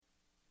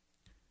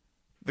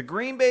The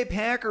Green Bay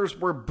Packers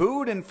were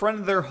booed in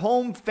front of their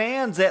home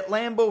fans at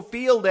Lambeau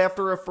Field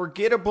after a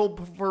forgettable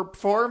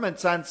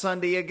performance on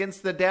Sunday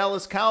against the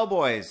Dallas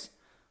Cowboys.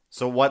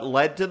 So, what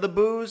led to the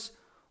boos?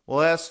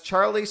 Well, ask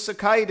Charlie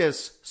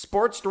Sakaitis,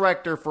 sports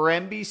director for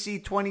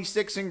NBC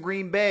 26 in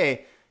Green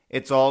Bay.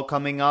 It's all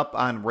coming up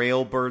on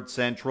Railbird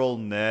Central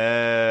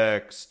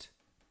next.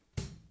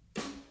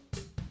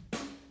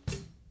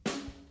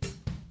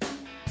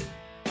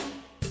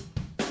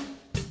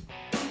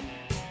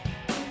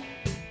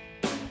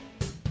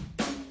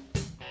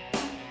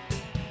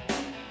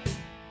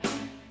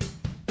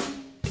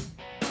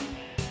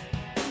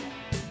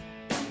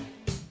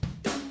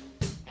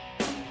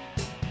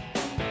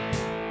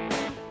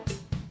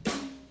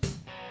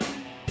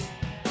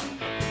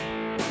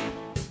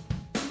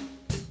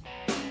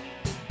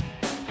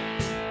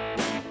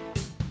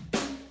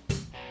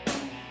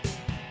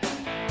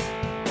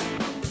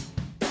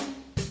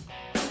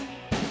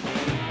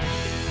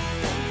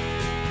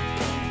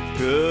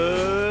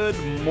 Good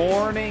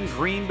morning,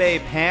 Green Bay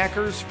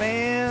Packers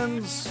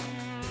fans.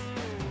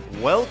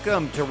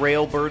 Welcome to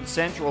Railbird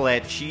Central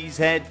at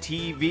Cheesehead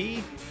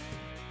TV.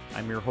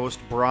 I'm your host,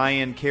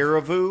 Brian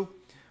Carriveau.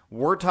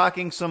 We're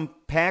talking some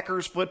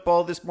Packers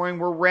football this morning.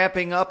 We're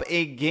wrapping up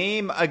a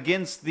game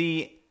against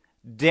the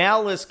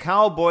Dallas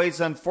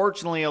Cowboys.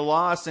 Unfortunately, a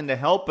loss, and to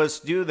help us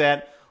do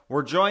that,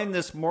 we're joined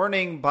this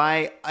morning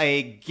by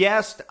a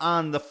guest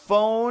on the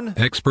phone.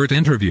 Expert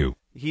interview.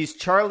 He's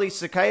Charlie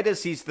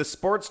Sakaitis. He's the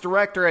sports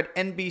director at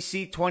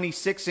NBC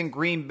 26 in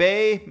Green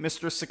Bay.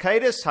 Mr.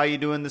 Sakaitis, how you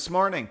doing this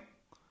morning?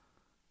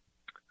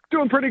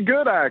 Doing pretty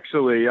good,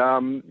 actually.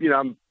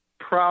 I'm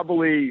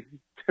probably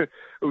it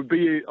would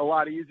be a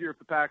lot easier if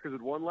the Packers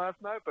had won last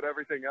night, but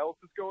everything else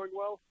is going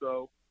well.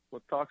 So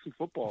let's talk some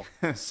football.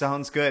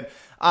 Sounds good.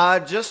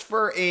 Just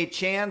for a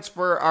chance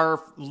for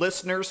our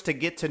listeners to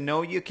get to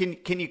know you,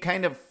 can you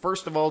kind of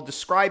first of all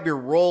describe your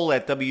role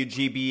at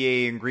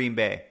WGBA in Green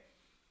Bay?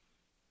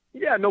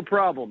 Yeah, no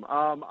problem.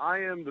 I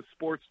am the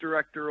sports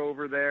director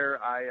over there.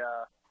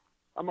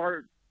 I'm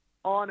our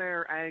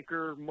on-air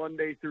anchor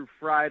Monday through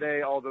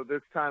Friday, although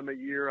this time of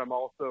year I'm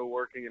also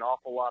working an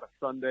awful lot of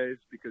Sundays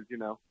because,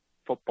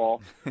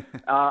 football.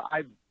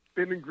 I've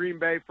been in Green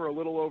Bay for a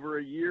little over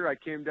a year. I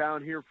came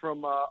down here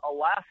from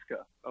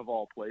Alaska, of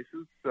all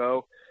places,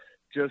 so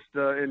just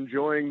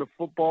enjoying the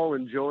football,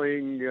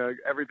 enjoying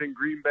everything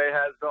Green Bay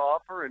has to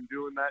offer, and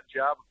doing that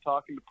job of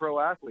talking to pro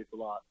athletes a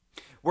lot.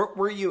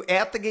 Were you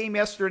at the game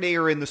yesterday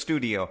or in the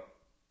studio?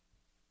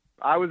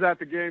 I was at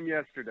the game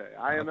yesterday.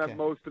 I am Okay. at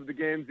most of the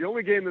games. The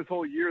only game this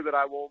whole year that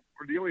I won't,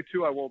 or the only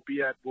two I won't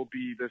be at, will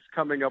be this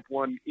coming up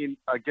one in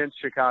against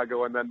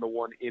Chicago and then the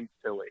one in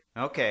Philly.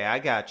 Okay, I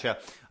gotcha.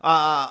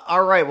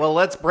 All right, well,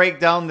 let's break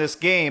down this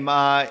game.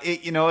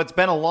 It's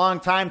been a long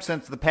time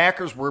since the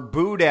Packers were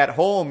booed at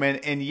home,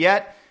 and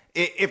yet,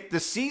 if the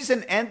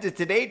season ended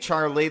today,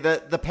 Charlie,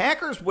 the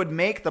Packers would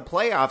make the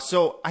playoffs.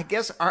 So I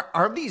guess,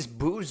 are these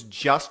boos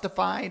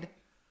justified?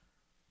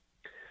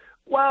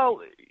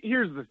 Well,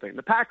 here's the thing.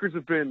 The Packers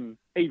have been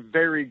a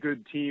very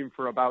good team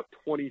for about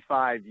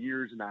 25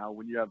 years now.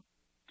 When you have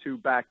two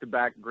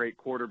back-to-back great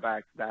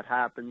quarterbacks, that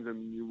happens,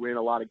 and you win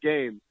a lot of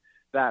games,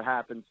 that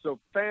happens. So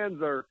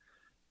fans are,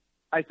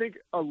 I think,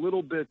 a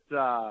little bit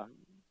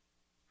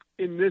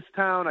in this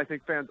town. I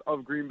think fans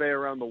of Green Bay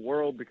around the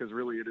world, because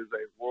really it is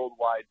a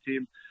worldwide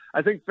team,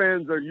 I think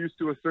fans are used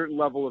to a certain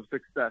level of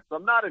success. So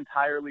I'm not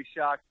entirely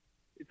shocked.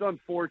 It's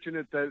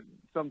unfortunate that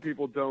some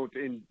people don't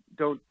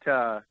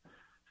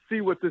see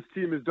what this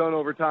team has done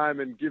over time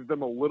and give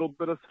them a little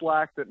bit of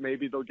slack, that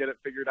maybe they'll get it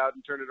figured out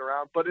and turn it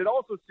around. But it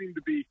also seemed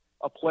to be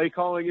a play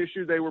calling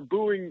issue. They were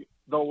booing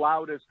the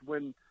loudest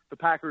when the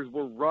Packers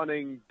were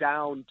running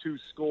down 2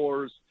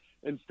 scores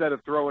instead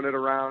of throwing it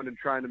around and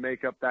trying to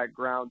make up that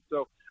ground.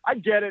 So I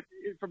get it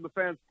from the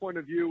fans' point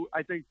of view.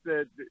 I think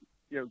that,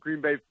 Green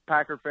Bay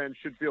Packer fans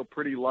should feel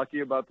pretty lucky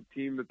about the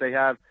team that they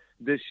have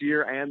this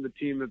year and the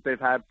team that they've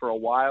had for a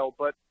while.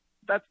 But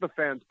that's the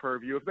fans'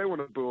 purview. If they want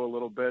to boo a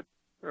little bit,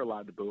 they're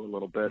allowed to boo a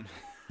little bit.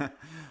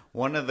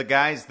 One of the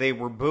guys they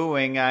were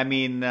booing,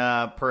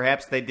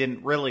 perhaps they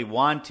didn't really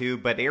want to,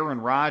 but Aaron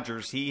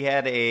Rodgers, he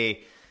had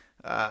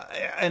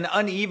an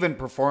uneven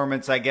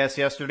performance, I guess,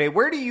 yesterday.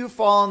 Where do you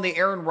fall on the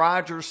Aaron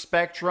Rodgers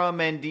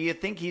spectrum, and do you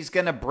think he's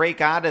going to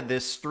break out of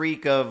this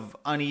streak of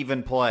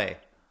uneven play?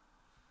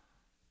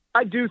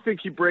 I do think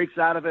he breaks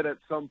out of it at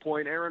some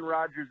point. Aaron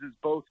Rodgers is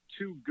both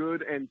too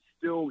good and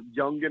still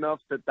young enough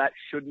that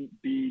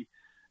shouldn't be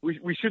 –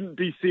 we shouldn't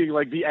be seeing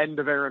like the end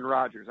of Aaron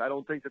Rodgers. I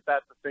don't think that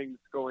that's the thing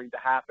that's going to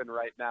happen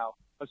right now,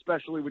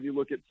 especially when you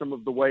look at some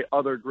of the way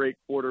other great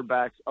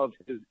quarterbacks of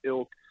his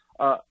ilk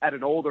at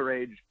an older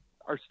age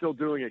are still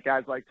doing it.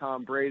 Guys like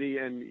Tom Brady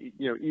and,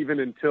 even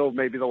until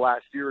maybe the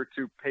last year or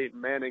two,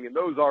 Peyton Manning, and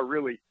those are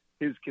really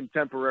his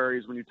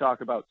contemporaries when you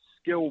talk about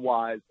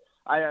skill-wise.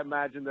 I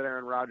imagine that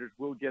Aaron Rodgers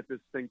will get this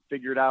thing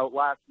figured out.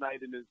 Last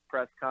night in his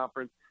press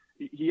conference,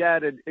 he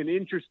had an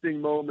interesting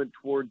moment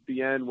towards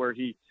the end where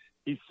he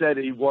said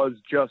he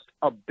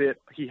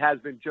has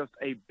been just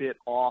a bit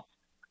off.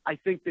 I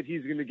think that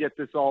he's going to get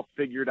this all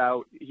figured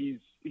out. He's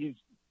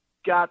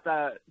got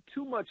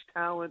too much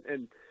talent,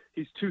 and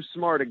he's too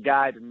smart a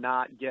guy to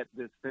not get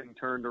this thing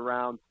turned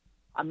around.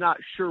 I'm not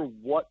sure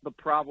what the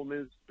problem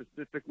is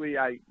specifically.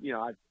 I've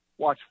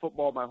watched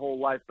football my whole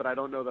life, but I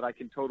don't know that I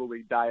can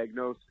totally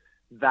diagnose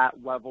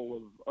that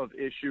level of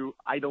issue.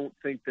 I don't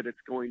think that it's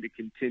going to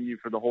continue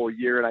for the whole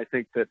year, and I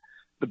think that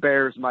the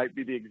Bears might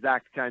be the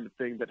exact kind of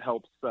thing that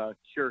helps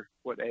cure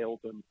what ails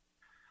him.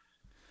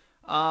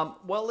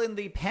 Well, in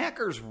the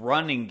Packers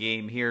running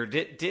game here,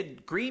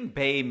 did Green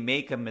Bay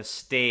make a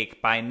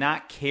mistake by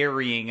not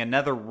carrying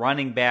another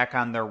running back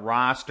on their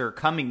roster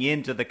coming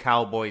into the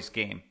Cowboys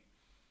game?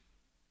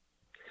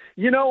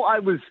 I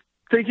was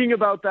thinking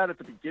about that at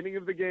the beginning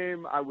of the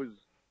game. I was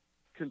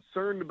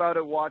concerned about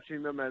it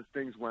watching them as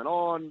things went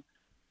on.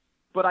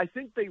 But I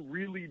think they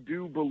really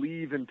do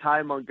believe in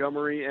Ty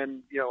Montgomery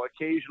and,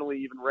 occasionally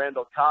even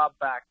Randall Cobb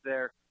back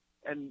there.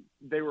 And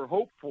they were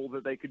hopeful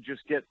that they could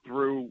just get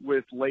through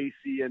with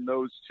Lacy and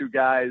those two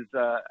guys,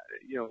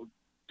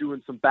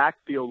 doing some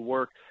backfield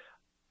work.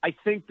 I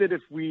think that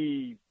if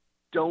we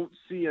don't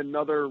see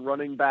another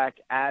running back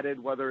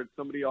added, whether it's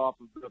somebody off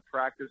of the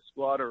practice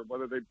squad or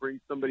whether they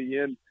bring somebody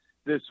in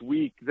this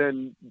week,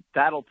 then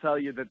that'll tell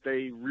you that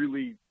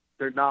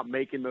they're not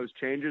making those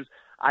changes.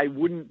 I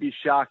wouldn't be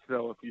shocked,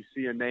 though, if you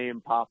see a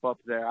name pop up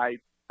there. I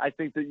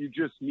think that you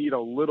just need a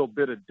little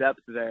bit of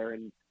depth there.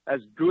 And as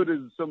good as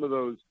some of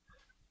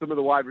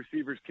the wide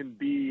receivers can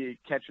be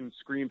catching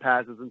screen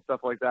passes and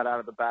stuff like that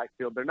out of the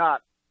backfield, they're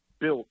not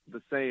built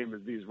the same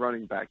as these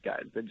running back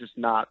guys. They're just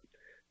not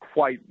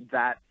quite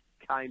that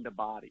kind of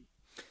body.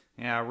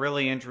 Yeah,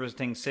 really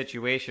interesting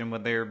situation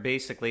when they're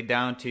basically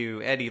down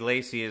to Eddie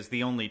Lacy as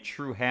the only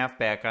true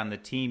halfback on the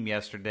team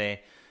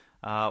yesterday.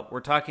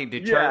 We're talking to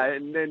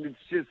and then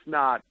it's just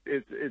not.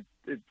 It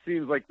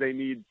seems like they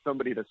need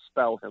somebody to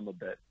spell him a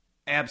bit.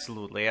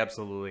 Absolutely.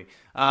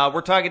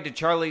 We're talking to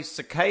Charlie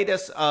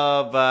Sakaitis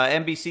of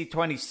NBC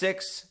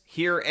 26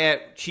 here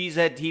at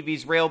Cheesehead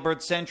TV's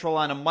Railbird Central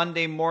on a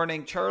Monday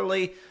morning.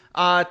 Charlie,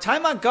 Ty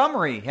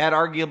Montgomery had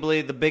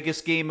arguably the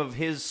biggest game of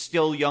his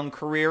still young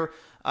career.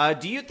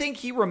 Do you think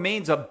he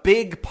remains a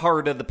big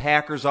part of the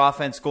Packers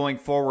offense going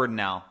forward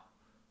now?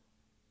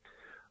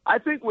 I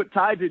think what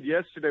Ty did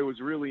yesterday was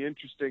really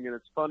interesting, and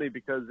it's funny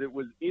because it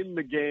was in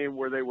the game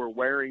where they were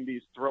wearing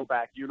these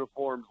throwback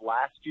uniforms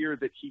last year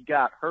that he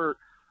got hurt.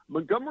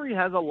 Montgomery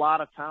has a lot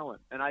of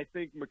talent, and I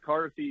think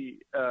McCarthy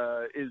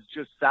is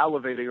just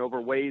salivating over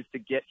ways to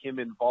get him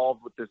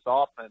involved with this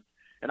offense.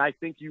 And I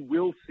think you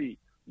will see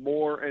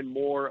more and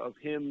more of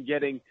him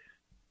getting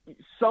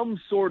some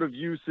sort of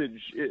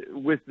usage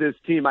with this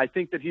team. I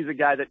think that he's a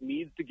guy that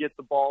needs to get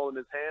the ball in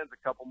his hands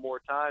a couple more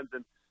times,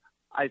 and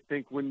I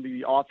think when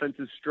the offense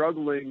is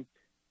struggling,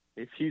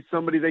 if he's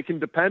somebody they can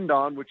depend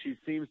on, which he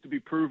seems to be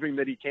proving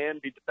that he can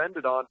be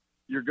depended on,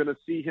 you're going to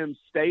see him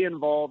stay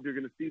involved. You're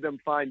going to see them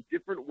find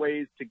different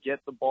ways to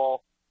get the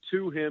ball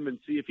to him and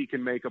see if he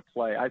can make a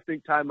play. I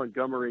think Ty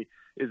Montgomery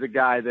is a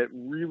guy that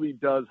really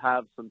does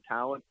have some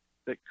talent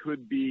that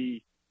could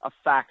be a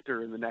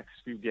factor in the next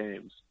few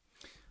games.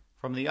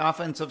 From the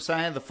offensive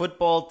side of the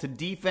football to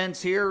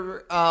defense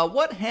here,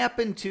 what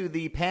happened to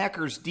the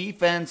Packers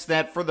defense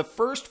that for the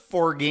first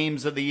 4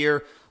 games of the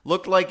year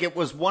looked like it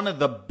was one of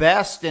the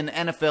best in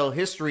NFL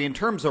history in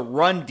terms of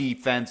run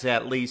defense,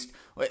 at least?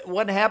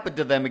 What happened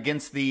to them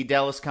against the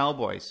Dallas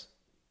Cowboys?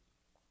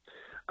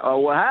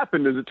 What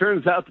happened is it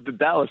turns out that the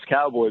Dallas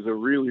Cowboys are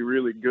really,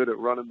 really good at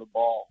running the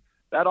ball.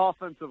 That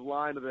offensive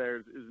line of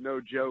theirs is no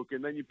joke.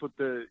 And then you put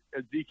the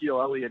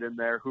Ezekiel Elliott in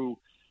there who,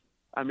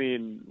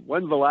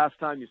 when's the last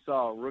time you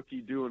saw a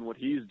rookie doing what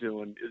he's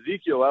doing?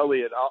 Ezekiel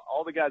Elliott,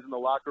 all the guys in the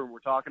locker room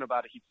were talking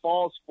about it. He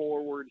falls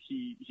forward.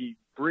 He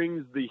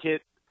brings the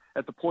hit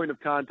at the point of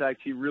contact.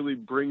 He really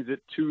brings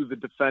it to the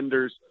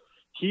defenders.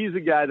 He's a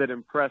guy that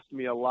impressed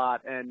me a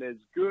lot. And as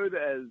good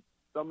as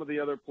some of the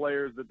other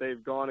players that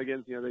they've gone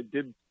against,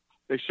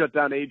 they shut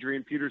down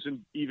Adrian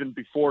Peterson even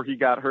before he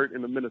got hurt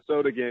in the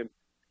Minnesota game.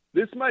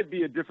 This might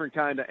be a different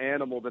kind of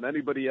animal than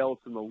anybody else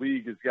in the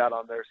league has got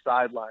on their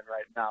sideline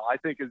right now. I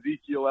think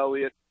Ezekiel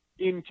Elliott,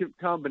 in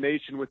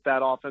combination with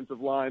that offensive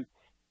line,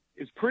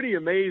 is pretty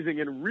amazing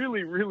and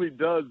really, really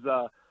does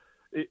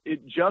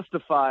it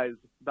justifies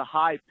the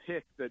high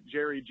pick that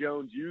Jerry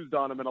Jones used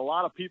on him. And a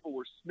lot of people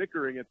were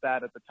snickering at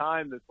that at the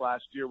time this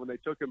last year when they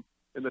took him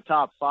in the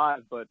top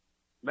 5. But,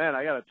 man,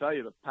 I got to tell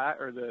you,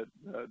 the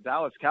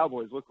Dallas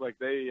Cowboys look like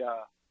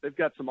they've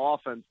got some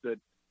offense that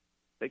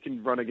they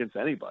can run against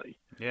anybody.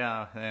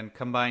 Yeah, and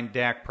combine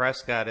Dak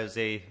Prescott as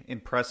a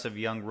impressive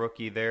young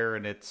rookie there,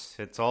 and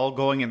it's all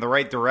going in the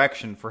right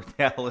direction for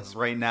Dallas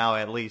right now,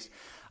 at least.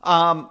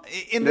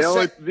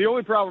 The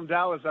only problem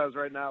Dallas has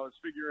right now is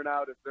figuring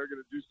out if they're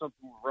going to do something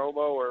with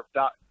Romo or if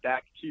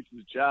Dak keeps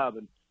his job.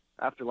 And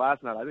after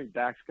last night, I think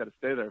Dak's got to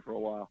stay there for a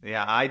while.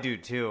 Yeah, I do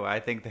too. I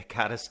think they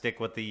got to stick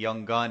with the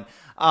young gun.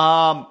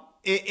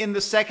 In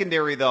the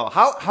secondary, though,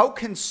 how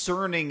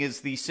concerning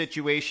is the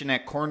situation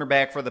at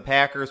cornerback for the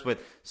Packers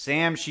with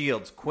Sam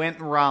Shields,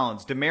 Quentin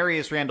Rollins,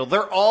 Demarius Randall?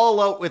 They're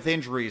all out with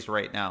injuries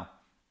right now.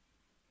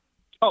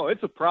 Oh,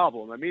 it's a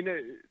problem. I mean,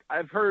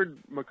 I've heard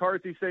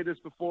McCarthy say this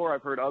before.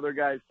 I've heard other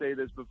guys say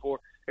this before.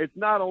 It's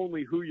not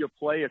only who you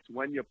play, it's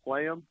when you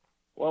play them.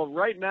 Well,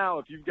 right now,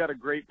 if you've got a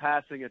great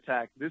passing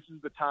attack, this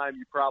is the time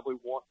you probably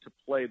want to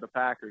play the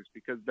Packers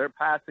because their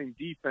passing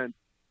defense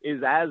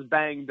is as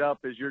banged up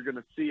as you're going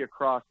to see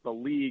across the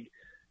league.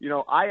 You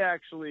know, I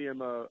actually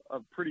am a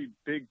pretty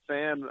big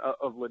fan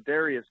of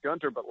Ladarius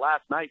Gunter, but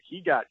last night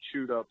he got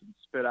chewed up and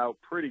spit out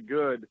pretty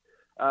good.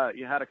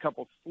 You had a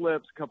couple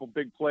slips, a couple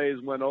big plays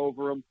went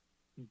over him.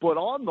 But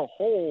on the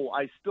whole,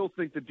 I still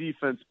think the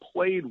defense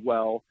played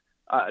well.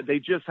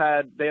 They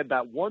had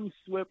that one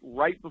slip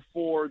right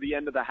before the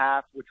end of the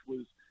half, which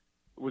was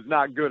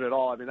not good at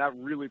all. I mean, that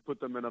really put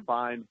them in a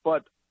bind.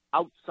 But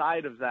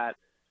outside of that,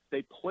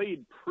 they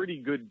played pretty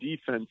good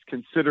defense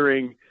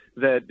considering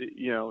that,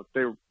 you know,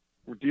 they were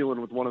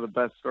dealing with one of the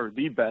best or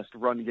the best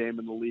run game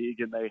in the league,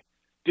 and they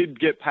did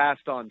get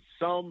passed on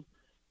some.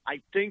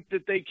 I think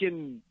that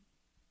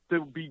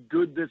they'll be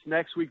good this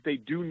next week. They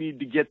do need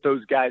to get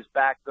those guys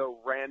back, though.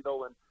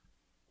 Randall, and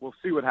we'll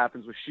see what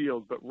happens with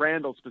Shields, but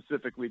Randall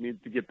specifically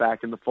needs to get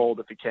back in the fold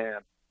if he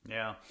can.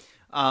 Yeah.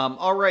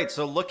 All right,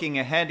 so looking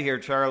ahead here,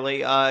 Charlie,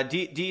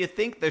 do you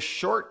think the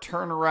short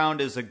turnaround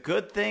is a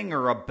good thing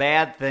or a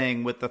bad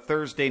thing with the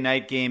Thursday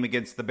night game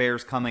against the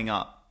Bears coming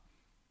up?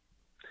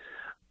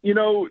 You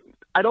know,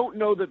 I don't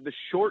know that the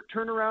short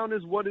turnaround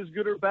is what is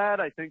good or bad.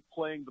 I think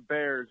playing the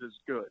Bears is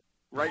good.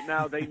 Right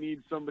now, they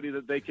need somebody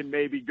that they can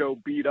maybe go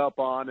beat up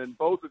on, and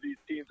both of these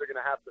teams are going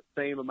to have the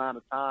same amount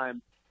of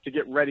time to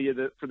get ready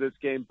for this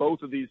game.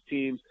 Both of these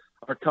teams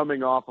are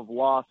coming off of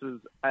losses,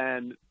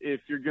 and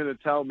if you're going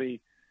to tell me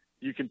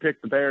you can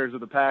pick the Bears or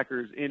the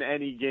Packers in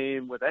any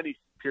game with any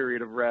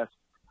period of rest,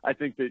 I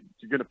think that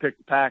you're going to pick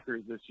the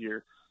Packers this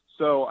year.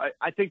 So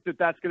I think that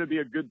that's going to be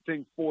a good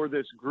thing for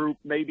this group.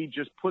 Maybe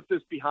just put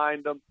this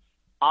behind them.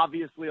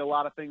 Obviously, a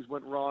lot of things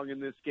went wrong in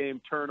this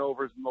game,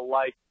 turnovers and the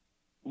like.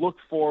 Look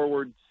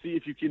forward, see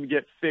if you can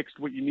get fixed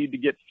what you need to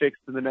get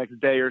fixed in the next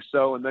day or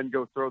so, and then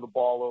go throw the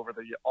ball all over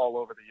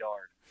the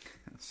yard.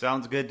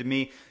 Sounds good to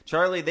me.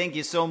 Charlie, thank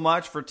you so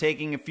much for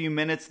taking a few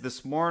minutes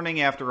this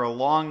morning after a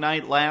long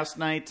night last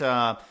night.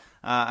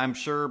 I'm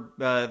sure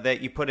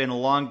that you put in a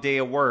long day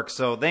of work.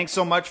 So thanks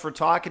so much for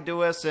talking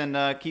to us,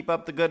 and keep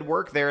up the good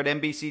work there at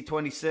NBC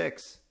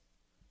 26.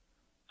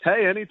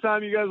 Hey,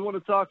 anytime you guys want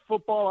to talk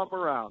football, I'm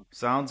around.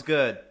 Sounds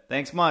good.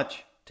 Thanks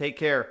much. Take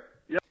care.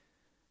 Yep.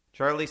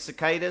 Charlie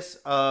Sakaitis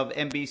of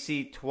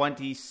NBC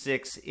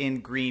 26 in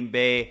Green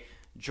Bay,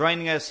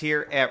 joining us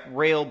here at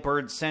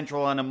Railbird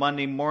Central on a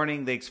Monday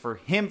morning. Thanks for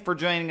him for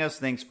joining us.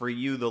 Thanks for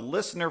you, the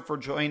listener, for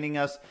joining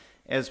us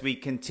as we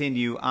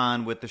continue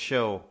on with the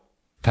show.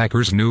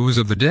 Packers news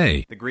of the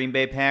day. The Green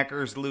Bay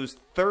Packers lose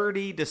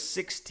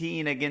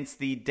 30-16 against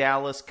the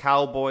Dallas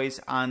Cowboys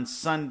on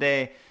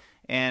Sunday.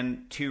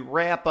 And to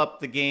wrap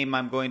up the game,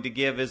 I'm going to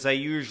give, as I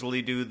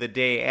usually do the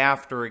day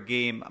after a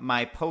game,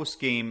 my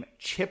post-game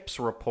chips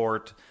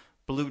report: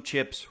 blue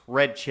chips,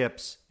 red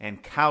chips,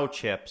 and cow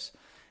chips.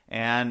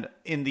 And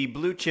in the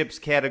blue chips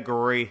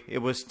category, it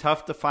was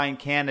tough to find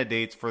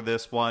candidates for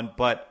this one,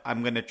 but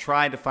I'm going to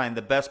try to find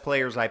the best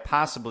players I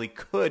possibly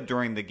could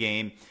during the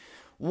game.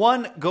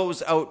 One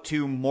goes out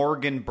to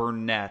Morgan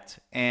Burnett.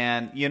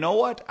 And you know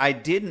what? I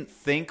didn't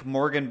think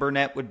Morgan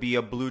Burnett would be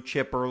a blue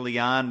chip early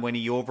on when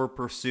he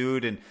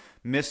over-pursued and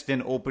missed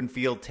an open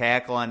field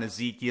tackle on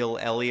Ezekiel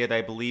Elliott.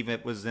 I believe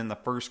it was in the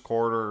first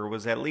quarter, or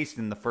was at least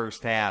in the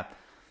first half.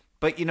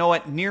 But you know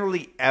what?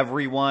 Nearly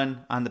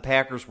everyone on the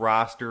Packers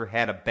roster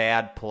had a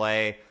bad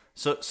play.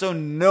 So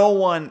no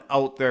one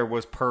out there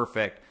was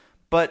perfect.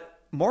 But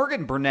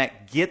Morgan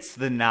Burnett gets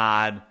the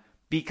nod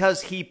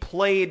because he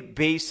played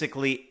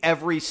basically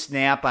every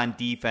snap on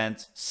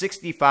defense,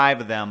 65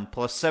 of them,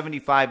 plus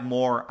 75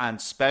 more on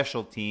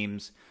special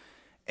teams.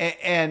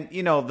 And,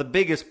 you know, the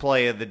biggest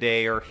play of the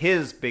day, or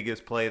his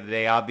biggest play of the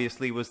day,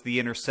 obviously, was the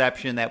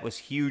interception that was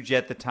huge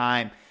at the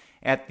time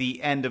at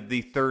the end of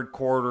the third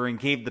quarter and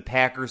gave the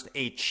Packers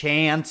a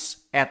chance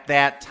at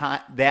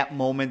that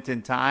moment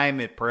in time.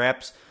 It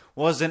perhaps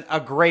wasn't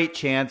a great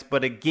chance,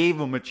 but it gave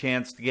them a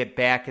chance to get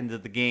back into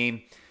the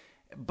game.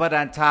 But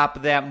on top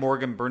of that,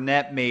 Morgan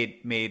Burnett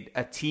made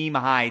a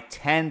team-high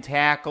 10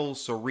 tackles,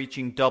 so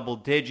reaching double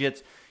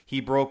digits. He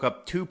broke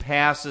up 2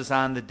 passes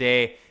on the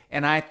day,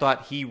 and I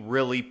thought he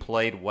really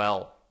played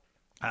well,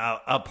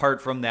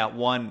 apart from that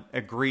one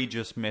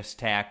egregious missed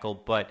tackle.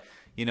 But,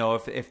 you know,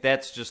 if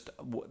that's just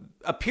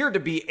appeared to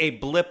be a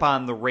blip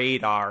on the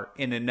radar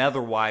in an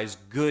otherwise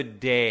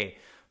good day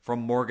from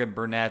Morgan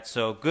Burnett.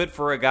 So good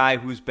for a guy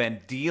who's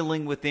been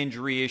dealing with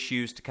injury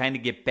issues to kind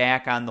of get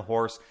back on the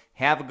horse,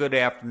 have a good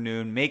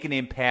afternoon, make an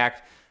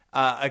impact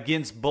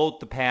against both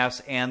the pass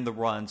and the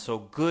run. So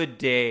good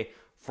day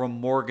from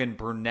Morgan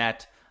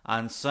Burnett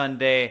on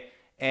Sunday.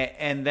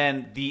 And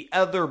then the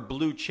other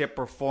blue chip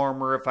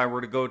performer, if I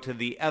were to go to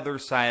the other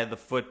side of the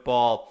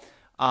football,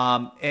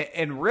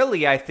 and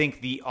really I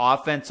think the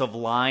offensive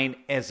line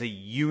as a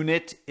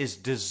unit is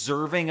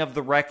deserving of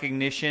the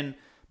recognition.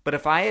 But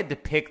if I had to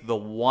pick the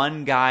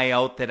one guy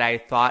out that I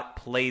thought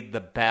played the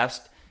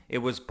best, it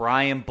was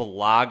Brian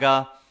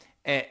Bulaga.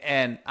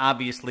 And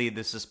obviously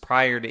this is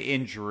prior to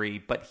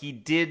injury, but he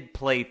did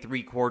play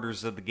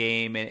 3/4 of the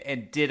game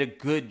and did a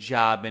good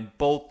job in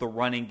both the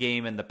running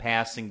game and the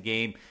passing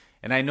game.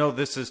 And I know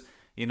this is,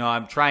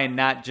 I'm trying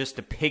not just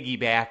to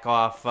piggyback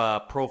off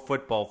Pro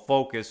Football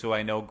Focus, who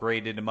I know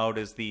graded him out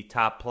as the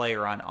top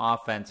player on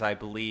offense, I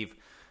believe,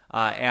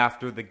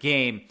 after the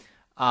game.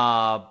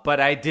 But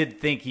I did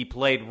think he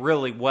played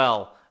really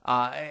well.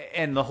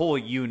 And the whole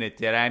unit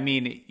did. I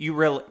mean, you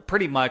really,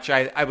 pretty much,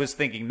 I was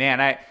thinking, man,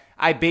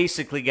 I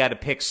basically got to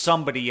pick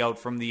somebody out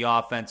from the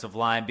offensive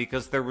line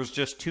because there was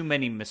just too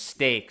many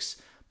mistakes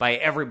by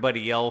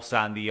everybody else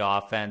on the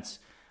offense.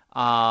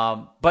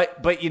 But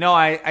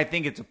I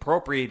think it's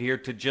appropriate here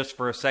to just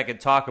for a second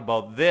talk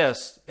about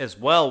this as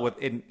well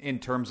in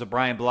terms of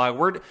Bryan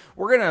Bulaga.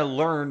 We're going to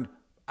learn,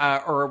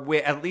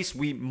 at least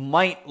we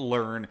might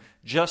learn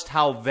just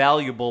how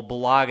valuable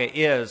Bulaga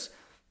is,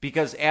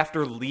 because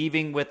after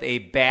leaving with a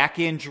back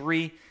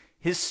injury,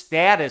 his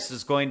status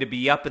is going to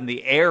be up in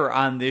the air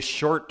on this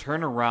short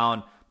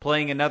turnaround,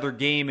 playing another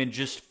game in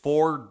just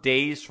 4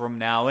 days from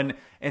now. And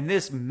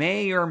this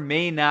may or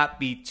may not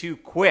be too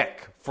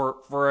quick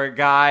for a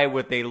guy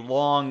with a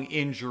long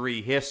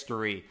injury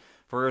history,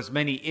 for as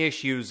many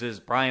issues as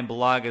Bryan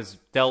Bulaga's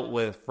dealt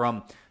with,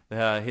 from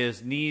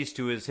his knees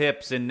to his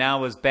hips and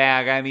now his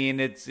back. I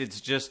mean,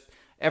 it's just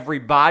every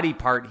body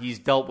part he's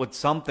dealt with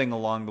something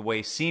along the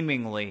way,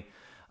 seemingly.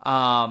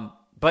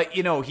 But,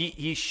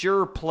 he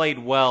sure played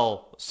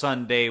well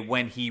Sunday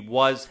when he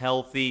was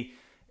healthy.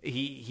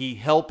 He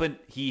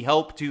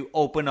helped to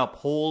open up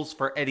holes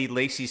for Eddie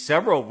Lacy,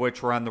 several of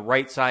which were on the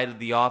right side of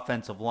the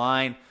offensive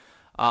line,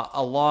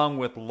 along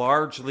with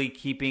largely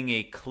keeping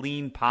a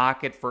clean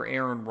pocket for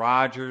Aaron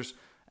Rodgers,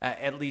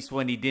 at least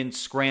when he didn't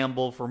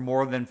scramble for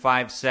more than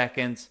 5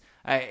 seconds.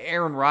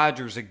 Aaron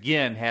Rodgers,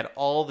 again, had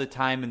all the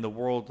time in the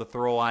world to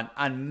throw on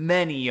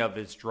many of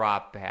his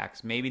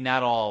dropbacks. Maybe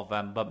not all of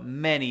them, but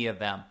many of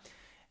them.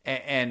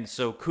 And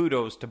so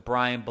kudos to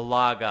Bryan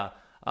Bulaga,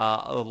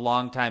 a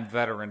longtime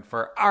veteran,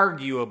 for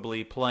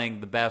arguably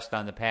playing the best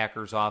on the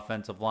Packers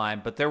offensive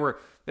line. But there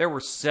were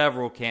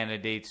several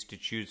candidates to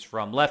choose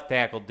from. Left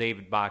tackle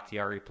David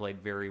Bakhtiari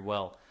played very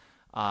well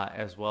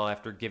as well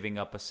after giving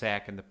up a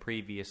sack in the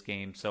previous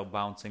game, so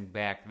bouncing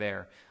back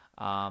there.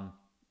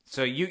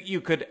 So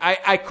you could,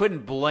 I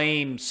couldn't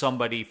blame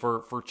somebody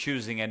for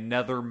choosing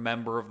another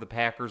member of the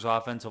Packers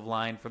offensive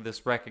line for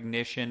this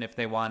recognition if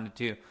they wanted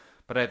to.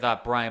 But I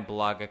thought Bryan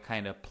Bulaga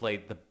kind of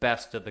played the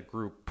best of the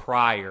group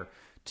prior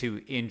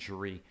to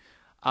injury.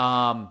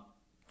 All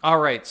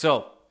right,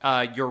 so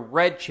your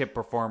red chip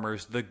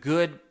performers, the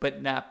good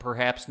but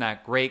perhaps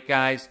not great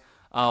guys.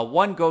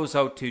 One goes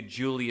out to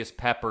Julius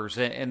Peppers,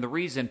 and the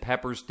reason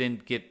Peppers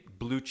didn't get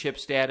blue chip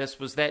status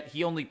was that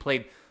he only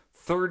played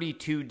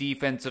 32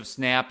 defensive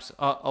snaps,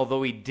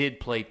 although he did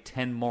play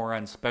 10 more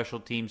on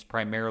special teams,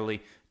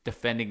 primarily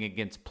defending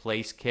against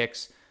place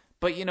kicks.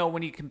 But,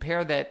 when you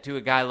compare that to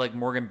a guy like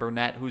Morgan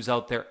Burnett, who's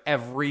out there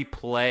every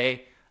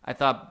play, I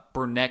thought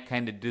Burnett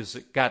kind of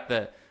got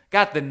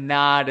the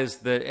nod as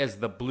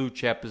the blue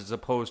chip as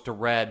opposed to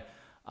red.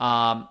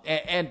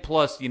 And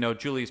plus,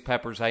 Julius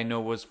Peppers, I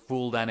know, was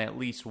fooled on at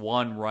least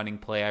one running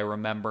play, I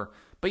remember.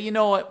 But you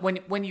know what?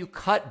 When you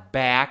cut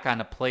back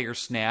on a player's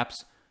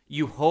snaps,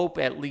 you hope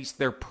at least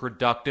they're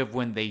productive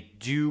when they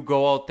do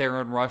go out there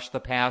and rush the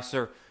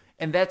passer.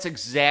 And that's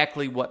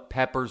exactly what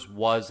Peppers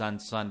was on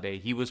Sunday.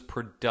 He was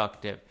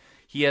productive.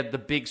 He had the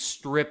big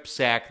strip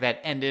sack that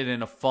ended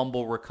in a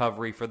fumble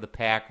recovery for the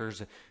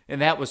Packers.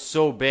 And that was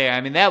so big. I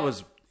mean, that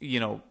was,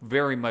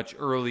 very much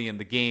early in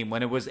the game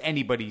when it was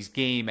anybody's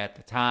game at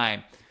the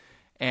time.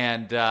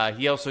 And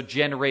he also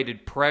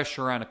generated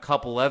pressure on a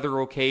couple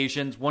other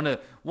occasions. One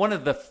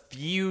of the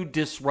few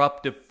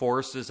disruptive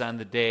forces on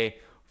the day,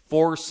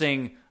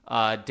 forcing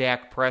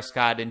Dak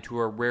Prescott into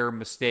a rare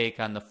mistake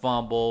on the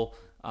fumble,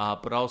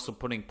 but also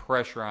putting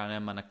pressure on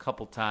him on a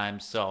couple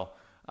times. So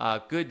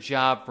good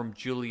job from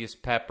Julius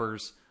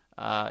Peppers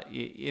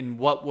in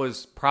what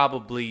was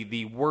probably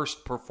the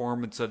worst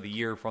performance of the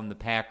year from the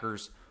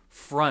Packers'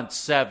 front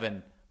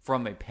seven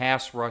from a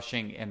pass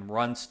rushing and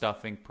run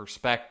stuffing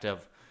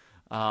perspective.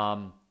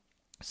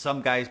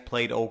 Some guys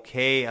played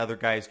okay, other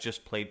guys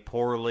just played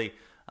poorly,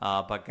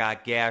 but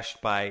got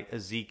gashed by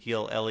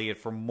Ezekiel Elliott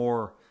for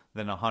more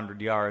than 100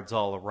 yards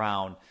all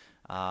around.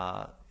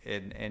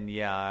 And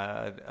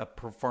a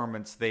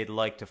performance they'd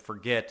like to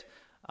forget.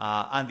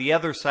 On the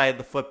other side of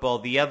the football,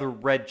 the other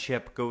red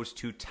chip goes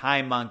to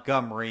Ty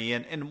Montgomery.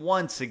 And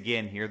once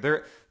again here,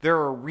 there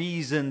are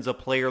reasons a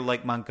player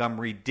like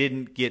Montgomery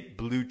didn't get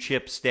blue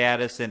chip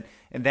status, and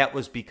that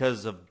was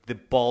because of the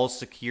ball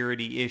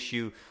security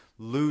issue,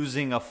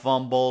 losing a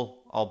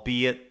fumble,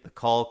 albeit the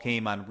call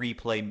came on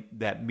replay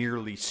that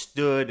merely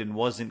stood and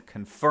wasn't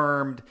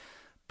confirmed.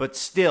 But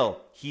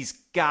still, he's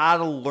got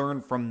to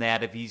learn from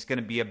that if he's going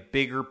to be a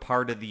bigger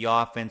part of the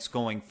offense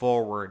going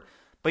forward.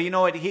 But you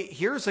know what?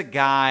 Here's a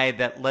guy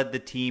that led the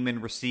team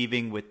in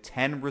receiving with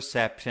 10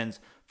 receptions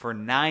for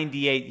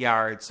 98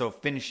 yards, so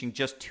finishing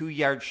just 2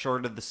 yards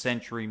short of the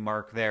century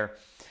mark there.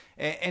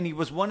 And he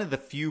was one of the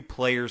few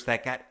players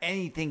that got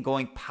anything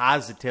going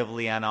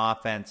positively on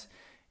offense.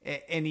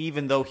 And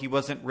even though he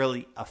wasn't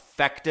really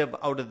effective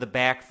out of the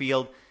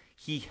backfield,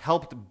 he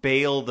helped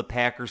bail the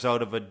Packers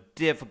out of a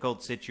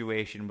difficult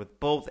situation with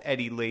both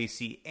Eddie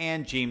Lacy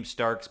and James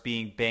Starks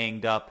being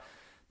banged up.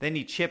 Then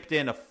he chipped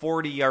in a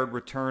 40-yard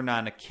return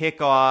on a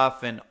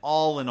kickoff, and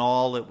all in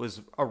all, it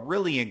was a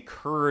really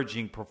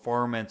encouraging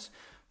performance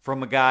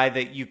from a guy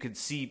that you could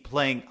see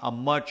playing a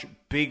much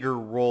bigger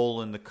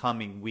role in the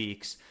coming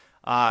weeks.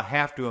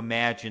 Have to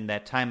imagine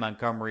that Ty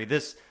Montgomery,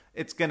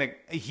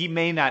 he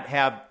may not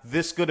have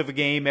this good of a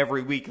game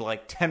every week,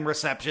 like 10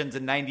 receptions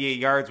and 98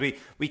 yards.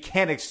 We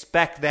can't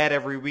expect that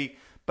every week,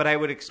 but I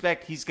would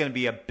expect he's going to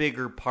be a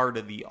bigger part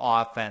of the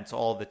offense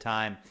all the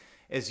time.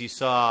 As you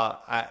saw,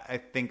 I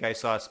think I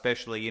saw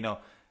especially,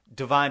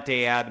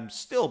 Davante Adams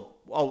still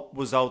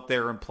was out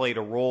there and played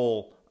a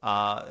role.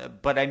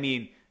 But I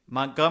mean,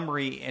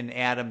 Montgomery and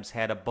Adams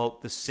had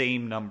about the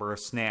same number of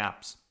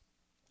snaps.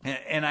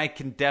 And I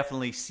can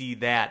definitely see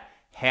that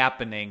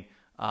happening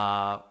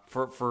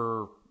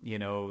for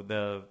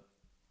the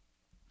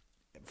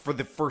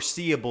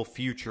foreseeable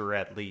future,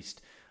 at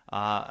least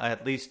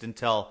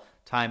until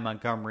Ty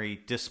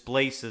Montgomery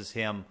displaces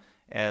him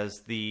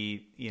as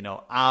the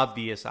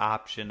obvious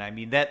option. I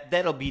mean,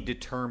 that'll be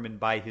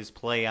determined by his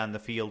play on the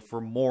field for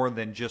more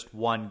than just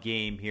one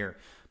game here,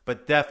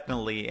 but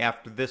definitely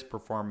after this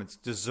performance,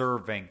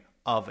 deserving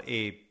of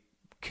a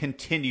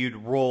continued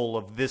role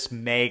of this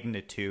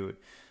magnitude.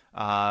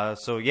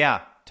 So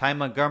yeah, Ty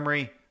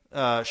Montgomery,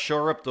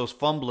 shore up those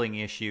fumbling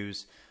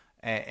issues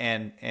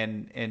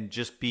and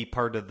just be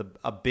part of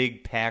a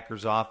big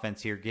Packers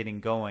offense here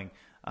getting going.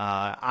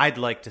 I'd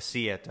like to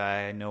see it.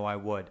 I know I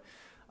would.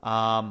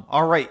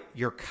 All right,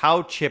 your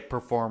cow chip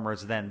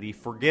performers then, the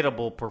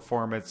forgettable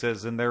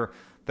performances, and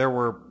there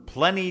were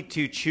plenty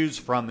to choose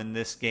from in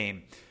this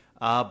game.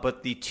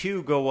 But the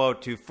two go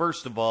out to,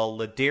 first of all,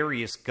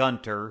 Ladarius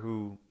Gunter,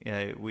 who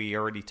we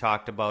already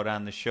talked about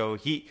on the show.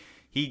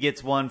 He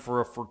gets one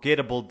for a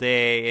forgettable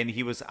day, and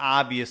he was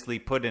obviously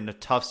put in a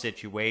tough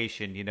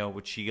situation,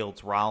 with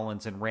Shields,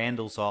 Rollins, and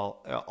Randall's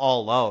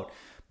all out.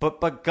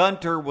 But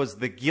Gunter was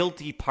the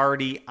guilty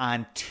party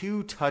on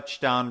 2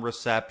 touchdown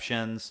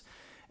receptions,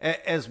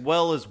 as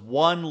well as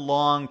one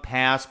long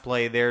pass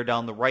play there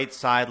down the right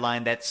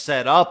sideline that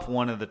set up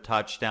one of the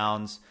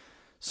touchdowns.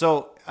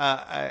 So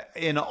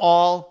in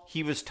all,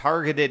 he was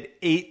targeted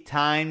 8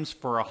 times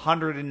for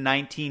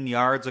 119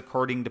 yards,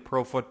 according to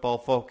Pro Football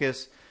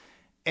Focus.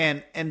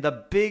 And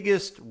the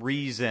biggest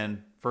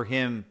reason for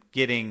him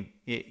getting,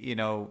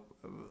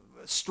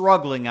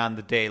 struggling on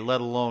the day,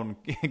 let alone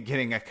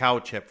getting a cow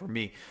chip for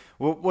me,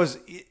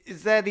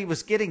 is that he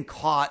was getting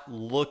caught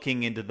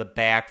looking into the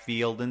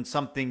backfield, and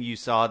something you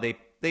saw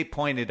they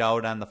pointed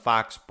out on the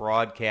Fox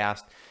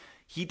broadcast.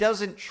 He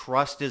doesn't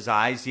trust his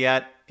eyes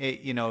yet.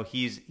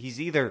 He's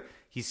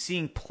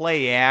seeing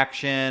play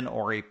action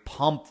or a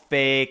pump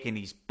fake, and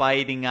he's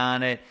biting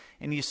on it.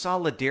 And you saw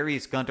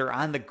Ladarius Gunter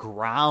on the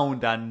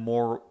ground on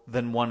more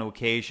than one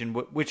occasion,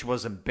 which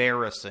was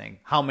embarrassing.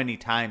 How many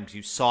times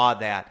you saw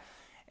that?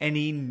 And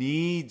he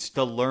needs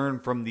to learn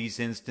from these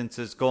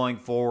instances going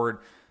forward,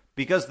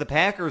 because the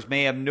Packers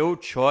may have no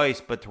choice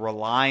but to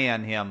rely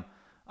on him.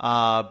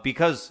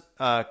 Because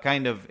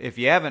if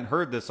you haven't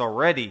heard this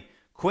already,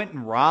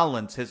 Quentin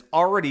Rollins has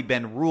already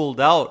been ruled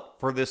out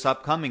for this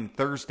upcoming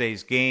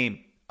Thursday's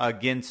game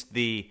against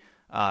the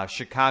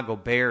Chicago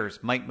Bears.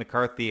 Mike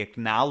McCarthy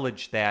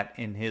acknowledged that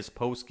in his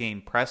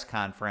post-game press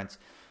conference,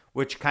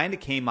 which kind of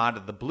came out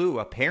of the blue.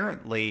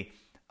 Apparently,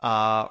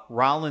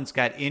 Rollins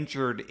got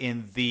injured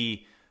in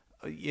the,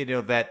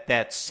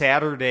 that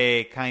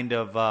Saturday kind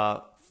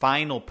of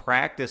final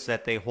practice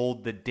that they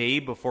hold the day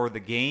before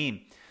the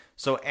game.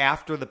 So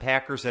after the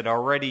Packers had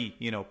already,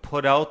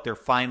 put out their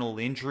final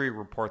injury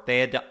report, they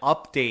had to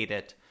update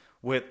it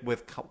with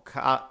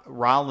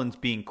Rollins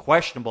being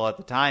questionable at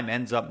the time,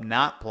 ends up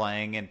not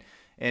playing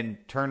and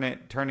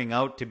turning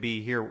out to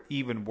be here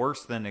even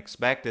worse than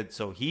expected.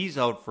 So he's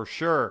out for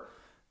sure.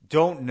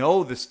 Don't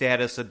know the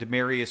status of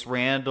Demarius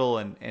Randall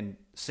and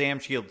Sam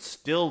Shields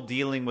still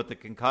dealing with the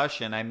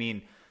concussion. I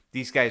mean,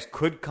 these guys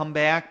could come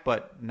back,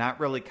 but not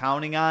really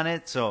counting on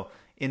it. So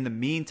in the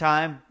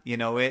meantime,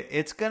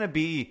 it's going to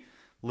be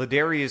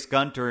Ladarius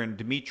Gunter and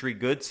Demetri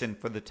Goodson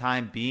for the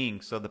time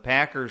being. So the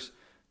Packers,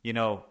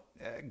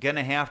 going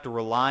to have to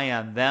rely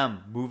on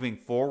them moving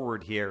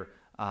forward here.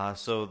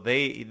 So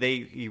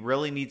he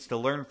really needs to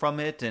learn from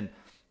it. And,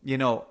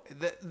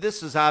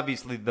 this is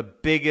obviously the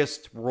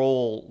biggest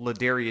role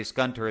Ladarius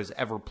Gunter has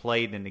ever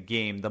played in a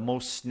game, the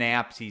most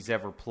snaps he's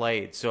ever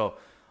played. So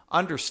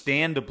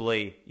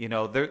understandably,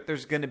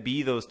 there's going to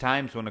be those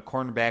times when a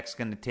cornerback's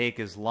going to take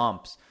his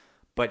lumps,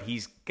 but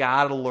he's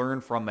got to learn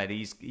from it.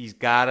 He's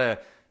got to,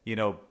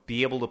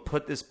 be able to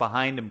put this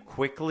behind him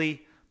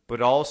quickly,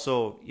 but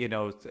also,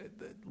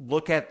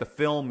 look at the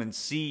film and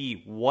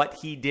see what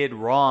he did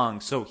wrong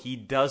so he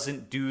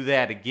doesn't do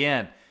that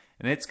again.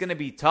 And it's going to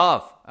be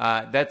tough.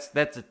 That's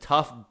a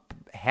tough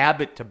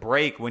habit to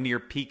break when you're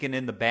peeking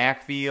in the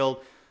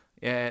backfield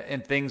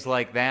and things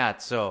like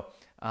that. So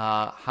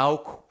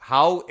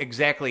How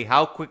exactly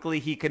how quickly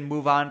he can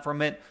move on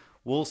from it,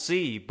 we'll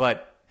see.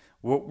 But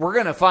we're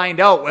going to find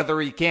out whether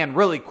he can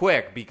really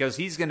quick, because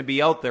he's going to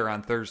be out there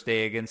on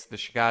Thursday against the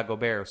Chicago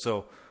Bears.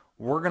 So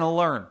we're going to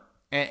learn.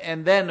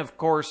 And then, of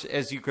course,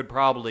 as you could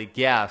probably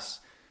guess,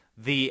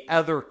 the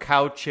other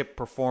cow chip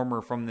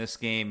performer from this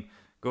game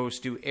goes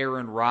to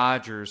Aaron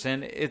Rodgers.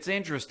 And it's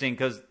interesting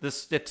because the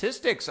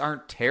statistics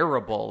aren't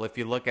terrible. If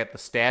you look at the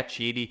stat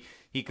sheet,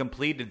 he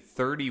completed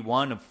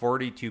 31 of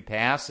 42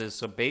 passes,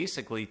 so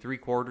basically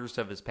 3/4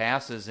 of his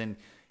passes, and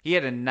he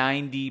had a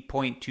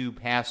 90.2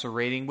 passer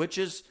rating, which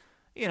is,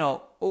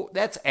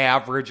 that's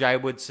average, I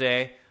would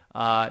say.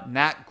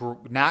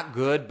 Not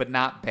good, but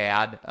not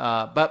bad.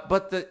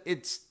 But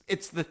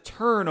it's the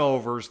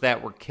turnovers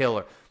that were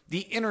killer.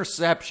 The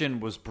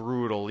interception was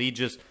brutal.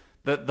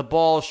 The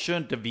ball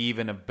shouldn't have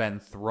even have been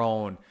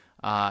thrown,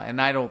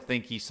 and I don't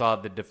think he saw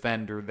the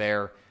defender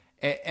there.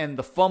 And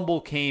the fumble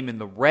came in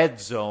the red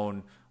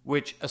zone,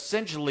 which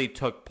essentially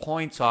took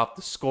points off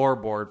the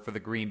scoreboard for the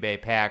Green Bay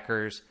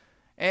Packers.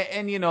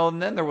 And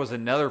then there was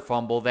another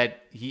fumble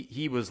that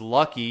he was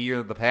lucky,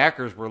 or the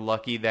Packers were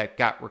lucky, that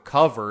got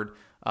recovered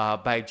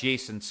by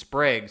Jason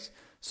Spriggs.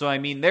 So, I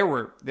mean, there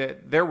were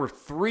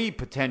 3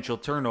 potential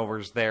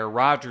turnovers there.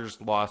 Rodgers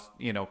lost,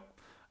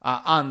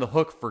 on the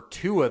hook for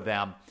 2 of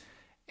them.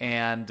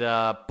 And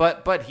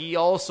but he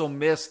also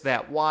missed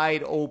that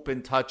wide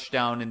open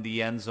touchdown in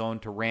the end zone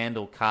to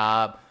Randall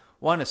Cobb.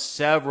 One of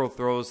several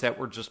throws that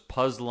were just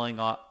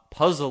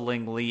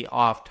puzzlingly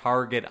off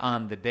target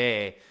on the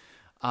day.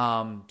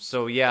 Aaron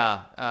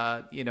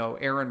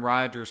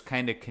Rodgers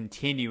kind of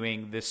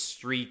continuing this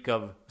streak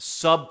of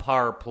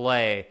subpar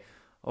play,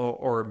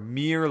 or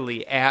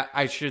merely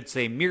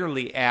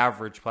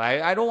average play.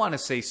 I don't want to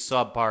say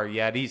subpar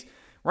yet.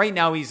 Right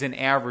now he's an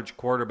average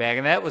quarterback,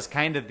 and that was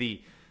kind of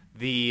the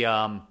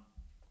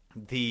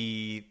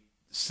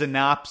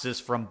synopsis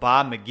from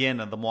Bob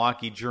McGinn of the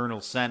Milwaukee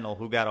Journal-Sentinel,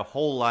 who got a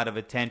whole lot of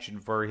attention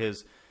for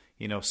his,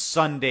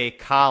 Sunday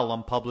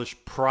column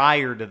published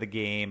prior to the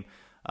game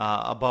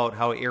about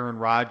how Aaron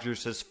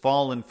Rodgers has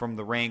fallen from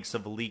the ranks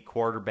of elite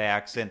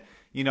quarterbacks. And,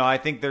 I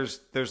think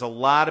there's a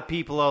lot of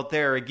people out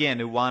there, again,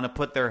 who want to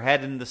put their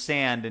head in the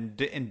sand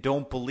and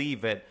don't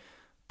believe it.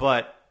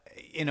 But,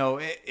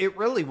 it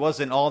really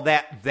wasn't all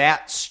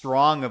that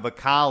strong of a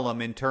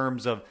column in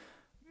terms of,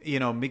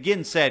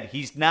 McGinn said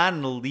he's not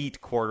an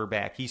elite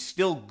quarterback. He's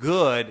still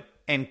good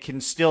and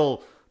can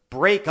still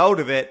break out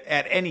of it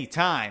at any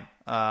time.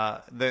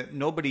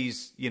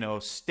 Nobody's,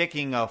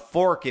 sticking a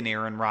fork in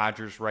Aaron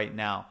Rodgers right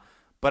now.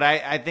 But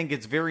I think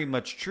it's very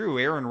much true.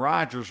 Aaron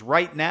Rodgers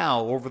right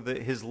now, over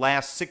his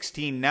last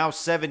 16, now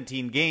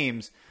 17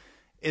 games,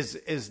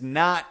 is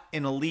not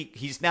an elite.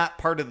 He's not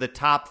part of the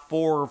top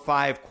 4 or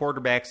 5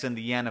 quarterbacks in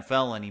the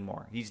NFL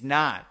anymore. He's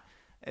not.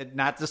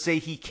 Not to say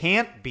he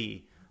can't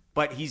be,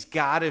 but he's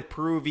got to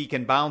prove he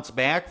can bounce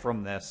back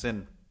from this.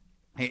 And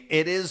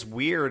it is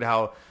weird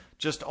how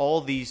just all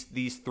these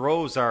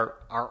throws are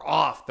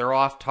off. They're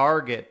off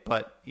target,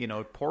 but,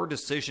 poor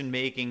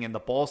decision-making and the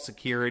ball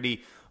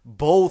security,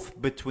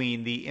 both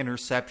between the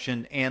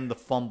interception and the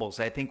fumbles.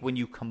 I think when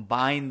you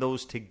combine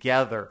those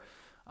together,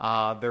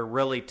 they're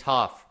really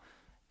tough.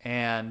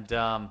 And,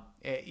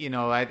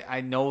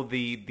 I know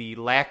the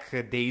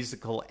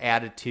lackadaisical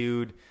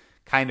attitude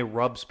kind of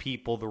rubs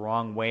people the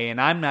wrong way,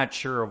 and I'm not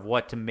sure of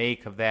what to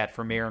make of that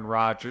from Aaron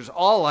Rodgers.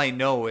 All I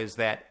know is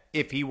that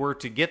if he were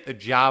to get the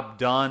job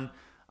done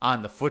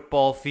on the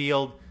football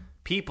field,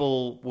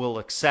 people will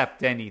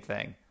accept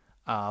anything.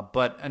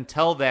 But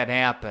until that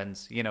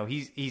happens,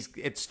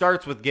 it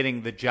starts with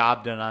getting the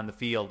job done on the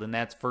field, and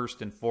that's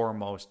first and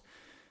foremost.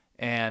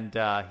 And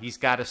he's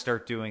got to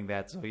start doing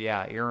that. So,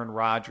 yeah, Aaron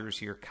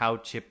Rodgers, your cow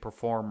chip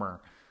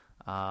performer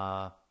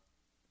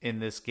in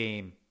this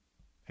game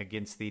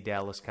against the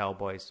Dallas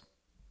Cowboys.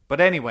 But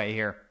anyway,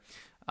 here,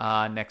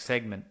 next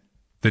segment.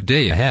 The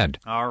day ahead.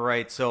 All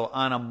right, so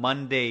on a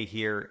Monday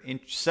here,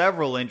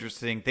 several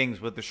interesting things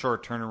with the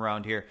short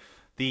turnaround here.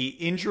 The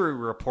injury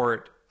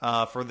report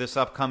for this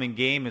upcoming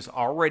game is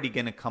already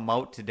going to come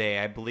out today.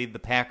 I believe the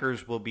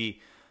Packers will be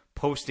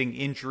posting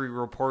injury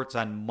reports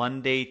on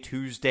Monday,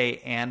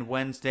 Tuesday, and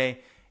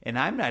Wednesday. And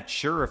I'm not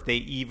sure if they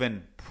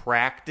even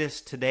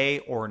practice today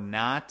or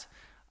not,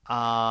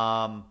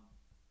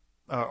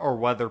 or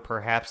whether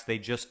perhaps they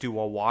just do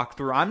a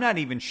walkthrough. I'm not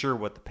even sure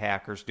what the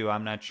Packers do.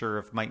 I'm not sure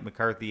if Mike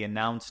McCarthy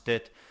announced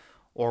it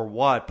or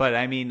what. But,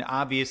 I mean,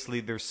 obviously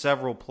there's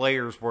several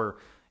players we're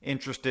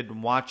interested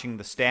in watching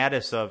the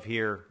status of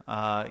here.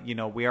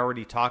 We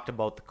already talked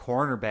about the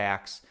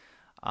cornerbacks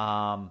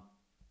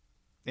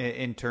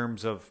in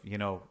terms of,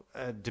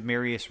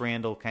 Demarius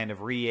Randall kind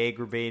of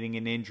re-aggravating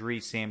an injury.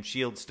 Sam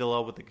Shields still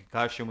out with the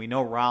concussion. We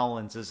know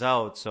Rollins is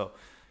out, so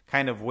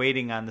kind of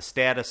waiting on the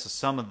status of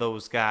some of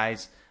those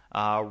guys.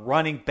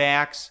 Running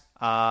backs,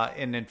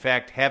 and in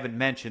fact haven't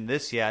mentioned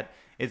this yet,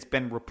 it's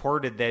been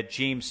reported that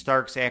James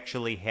Starks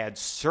actually had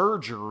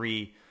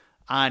surgery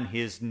on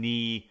his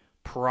knee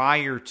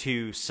prior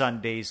to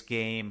Sunday's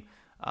game.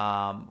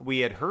 We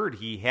had heard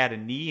he had a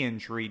knee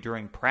injury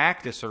during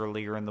practice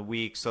earlier in the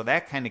week, so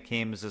that kind of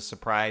came as a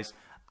surprise.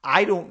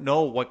 I don't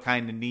know what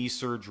kind of knee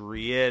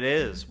surgery it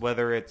is,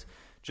 whether it's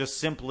just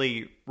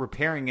simply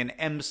repairing an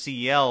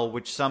MCL,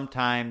 which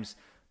sometimes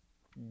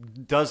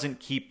doesn't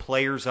keep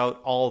players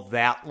out all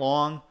that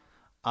long.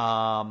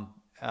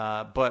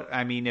 But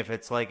I mean, if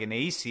it's like an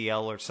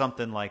ACL or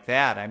something like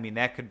that, I mean,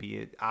 that could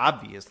be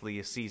obviously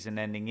a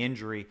season-ending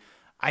injury.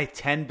 I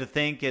tend to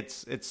think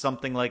it's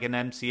something like an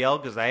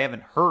MCL because I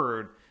haven't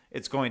heard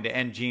it's going to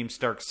end James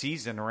Stark's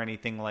season or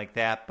anything like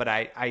that. But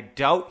I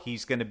doubt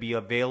he's going to be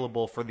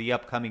available for the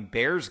upcoming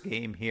Bears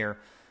game here.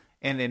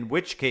 And in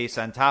which case,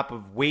 on top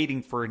of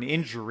waiting for an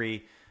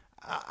injury,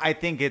 I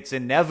think it's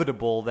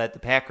inevitable that the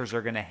Packers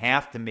are going to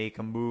have to make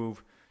a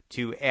move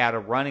to add a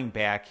running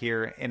back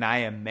here. And I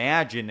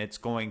imagine it's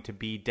going to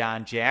be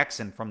Don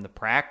Jackson from the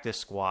practice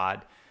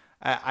squad.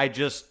 I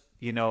just,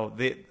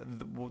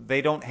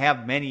 they don't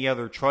have many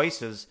other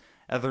choices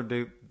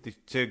other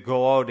to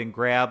go out and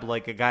grab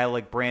like a guy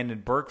like Brandon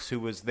Burks, who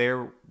was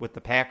there with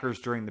the Packers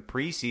during the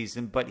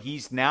preseason, but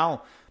he's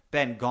now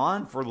been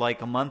gone for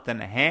like a month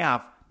and a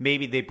half.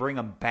 Maybe they bring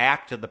him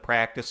back to the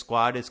practice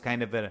squad as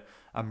kind of an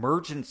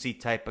emergency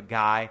type of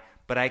guy,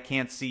 but I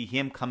can't see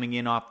him coming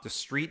in off the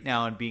street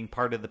now and being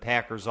part of the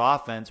Packers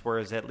offense,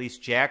 whereas at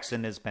least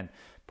Jackson has been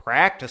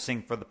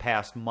practicing for the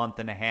past month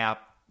and a half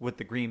with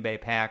the Green Bay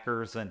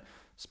Packers and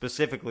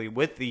specifically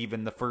with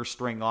even the first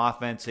string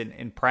offense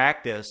in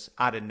practice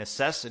out of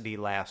necessity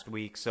last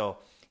week. So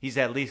he's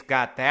at least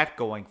got that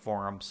going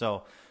for him.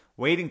 So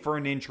waiting for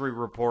an injury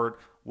report,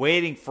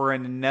 waiting for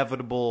an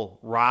inevitable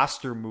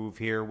roster move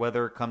here,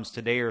 whether it comes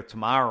today or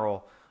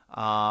tomorrow.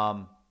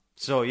 Head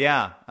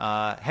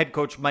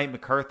coach Mike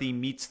McCarthy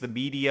meets the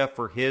media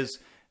for his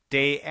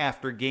day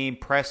after game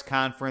press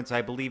conference.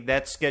 I believe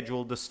that's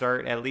scheduled to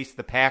start, at least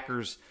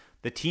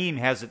the team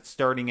has it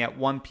starting at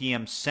 1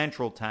 p.m.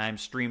 Central Time,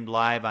 streamed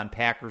live on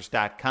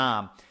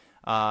Packers.com,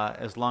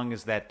 as long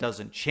as that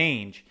doesn't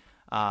change.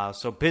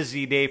 So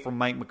busy day for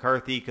Mike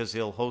McCarthy because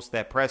he'll host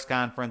that press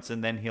conference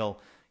and then he'll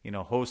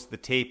host the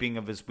taping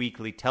of his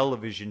weekly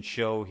television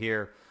show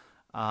here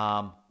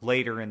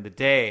later in the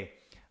day.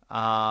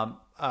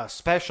 A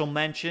special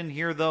mention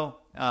here, though,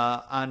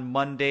 on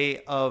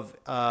Monday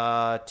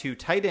to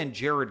tight end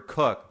Jared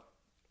Cook,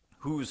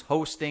 who's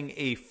hosting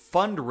a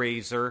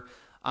fundraiser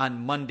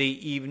on Monday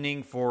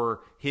evening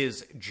for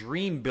his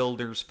Dream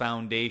Builders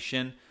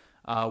Foundation,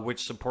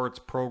 which supports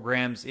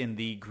programs in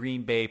the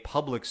Green Bay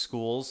public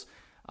schools.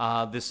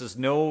 This is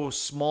no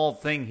small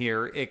thing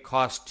here. It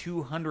costs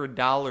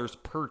 $200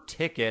 per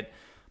ticket,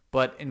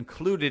 but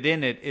included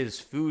in it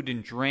is food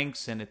and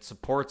drinks, and it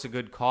supports a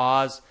good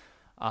cause.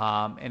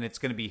 And it's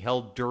going to be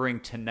held during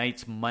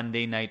tonight's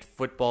Monday Night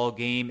Football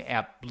game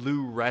at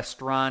Blue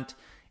Restaurant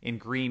in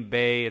Green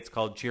Bay. It's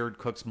called Jared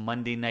Cook's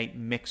Monday Night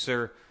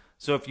Mixer.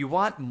 So if you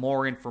want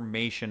more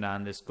information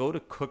on this, go to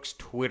Cook's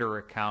Twitter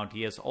account.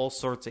 He has all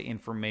sorts of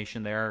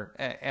information there.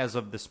 As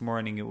of this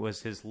morning, it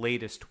was his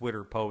latest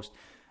Twitter post,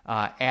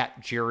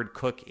 at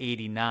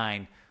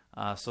JaredCook89.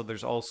 So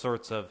there's all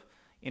sorts of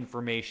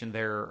information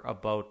there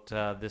about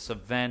this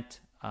event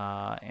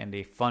and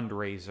a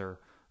fundraiser.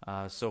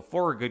 So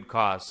for a good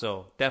cause.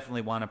 So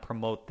definitely want to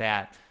promote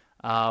that.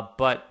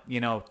 But,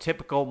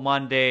 typical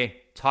Monday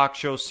talk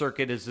show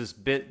circuit is his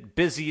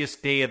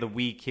busiest day of the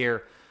week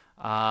here.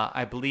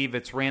 I believe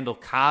it's Randall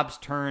Cobb's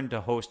turn to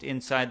host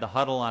Inside the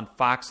Huddle on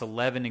Fox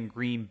 11 in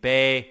Green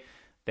Bay.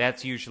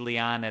 That's usually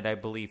on at, I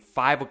believe,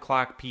 5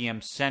 o'clock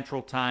p.m.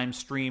 Central Time,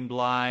 streamed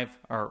live,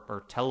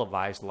 or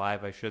televised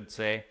live, I should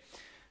say.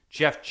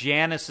 Jeff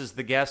Janis is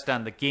the guest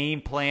on The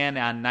Game Plan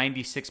on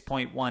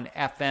 96.1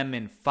 FM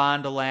in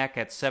Fond du Lac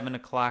at 7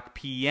 o'clock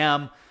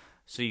p.m.,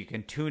 so you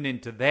can tune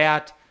into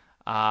that.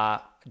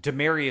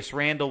 Demarius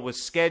Randall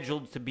was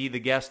scheduled to be the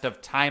guest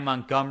of Ty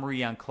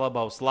Montgomery on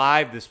Clubhouse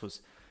Live. This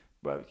was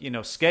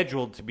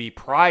scheduled to be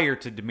prior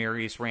to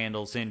Demarius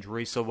Randall's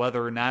injury, so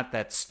whether or not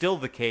that's still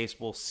the case,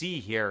 we'll see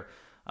here.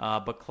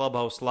 But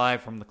Clubhouse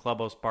Live from the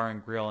Clubhouse Bar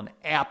and Grill in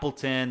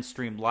Appleton,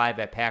 streamed live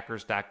at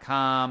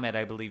Packers.com at,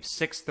 I believe,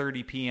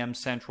 6:30 p.m.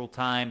 Central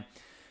Time.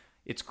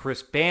 It's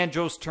Chris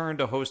Banjo's turn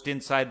to host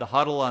Inside the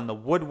Huddle on the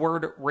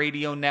Woodward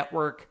Radio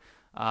Network.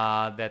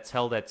 That's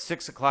held at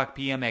 6 o'clock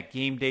p.m. at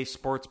Game Day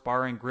Sports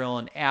Bar and Grill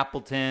in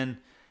Appleton.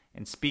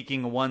 And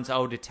speaking of ones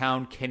out of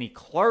town, Kenny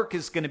Clark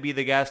is going to be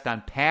the guest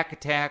on Pack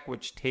Attack,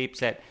 which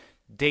tapes at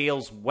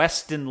Dale's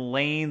Weston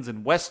Lanes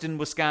in Weston,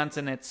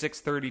 Wisconsin at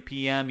 6:30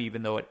 p.m.,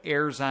 even though it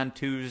airs on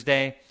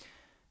Tuesday.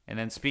 And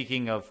then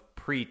speaking of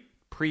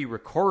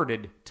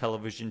pre-recorded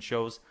television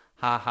shows,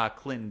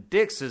 Clinton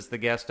Dix is the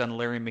guest on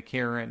Larry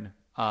McCarron's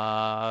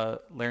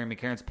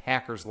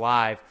Packers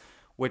Live,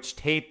 which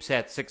tapes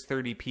at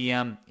 6:30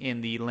 p.m.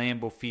 in the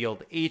Lambeau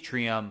Field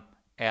atrium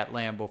at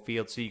Lambeau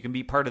Field, so you can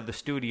be part of the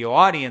studio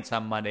audience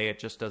on Monday. It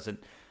just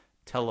doesn't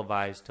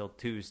televise till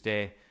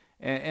Tuesday.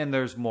 And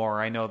there's more.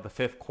 I know the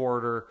fifth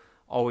quarter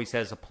always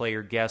has a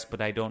player guest,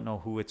 but I don't know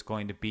who it's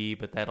going to be,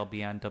 but that'll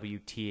be on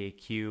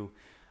WTAQ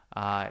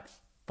at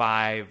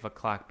 5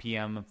 o'clock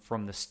p.m.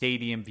 from the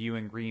Stadium View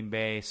in Green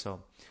Bay.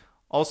 So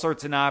all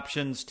sorts of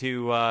options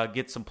to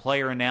get some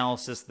player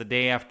analysis the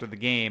day after the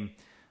game.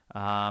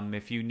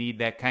 If you need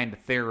that kind of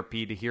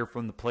therapy to hear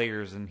from the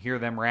players and hear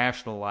them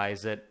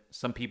rationalize it,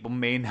 some people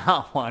may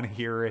not want to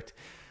hear it.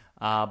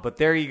 But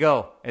there you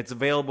go. It's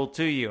available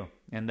to you.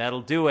 And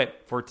that'll do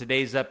it for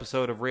today's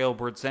episode of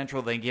Railbird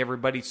Central. Thank you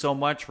everybody so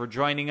much for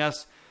joining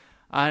us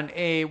on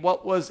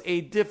what was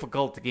a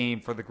difficult game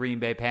for the Green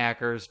Bay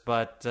Packers,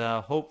 but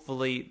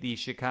hopefully the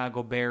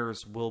Chicago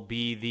Bears will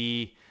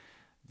be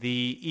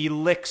the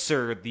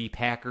elixir the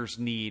Packers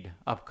need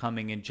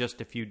upcoming in just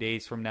a few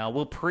days from now.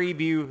 We'll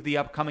preview the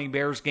upcoming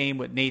Bears game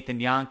with Nathan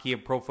Yankee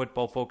of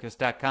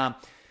ProFootballFocus.com.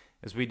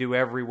 As we do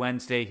every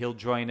Wednesday, he'll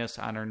join us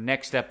on our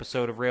next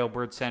episode of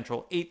Railbird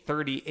Central,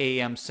 8:30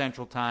 a.m.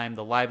 Central Time,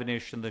 the live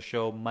edition of the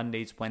show,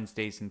 Mondays,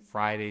 Wednesdays, and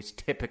Fridays,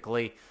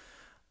 typically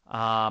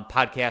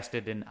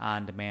podcasted and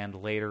on demand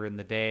later in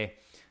the day.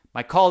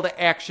 My call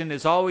to action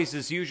is always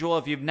as usual.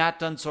 If you've not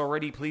done so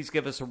already, please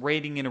give us a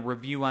rating and a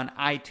review on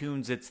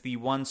iTunes. It's the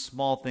one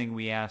small thing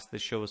we ask. The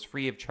show is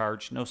free of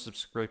charge, no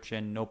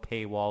subscription, no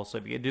paywall. So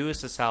if you could do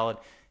us a solid,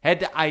 head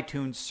to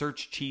iTunes,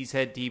 search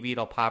Cheesehead TV.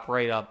 It'll pop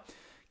right up.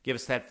 Give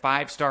us that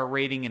 5-star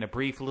rating and a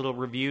brief little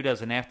review.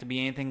 Doesn't have to be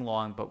anything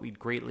long, but we'd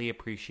greatly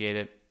appreciate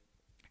it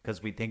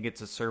because we think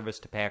it's a service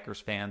to Packers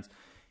fans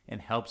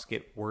and helps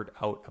get word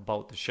out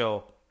about the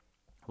show.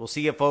 We'll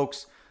see you,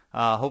 folks.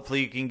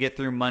 Hopefully you can get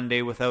through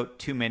Monday without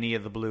too many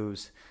of the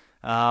blues.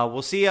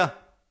 We'll see you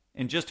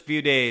in just a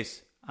few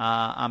days.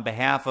 On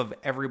behalf of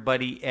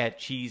everybody at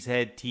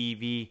Cheesehead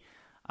TV,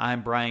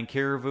 I'm Brian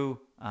Kiravu.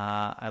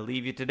 I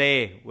leave you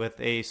today with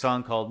a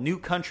song called New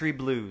Country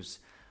Blues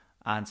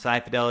on Sci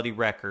Fidelity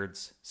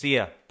Records. See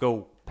ya.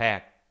 Go,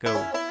 Pack,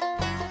 go.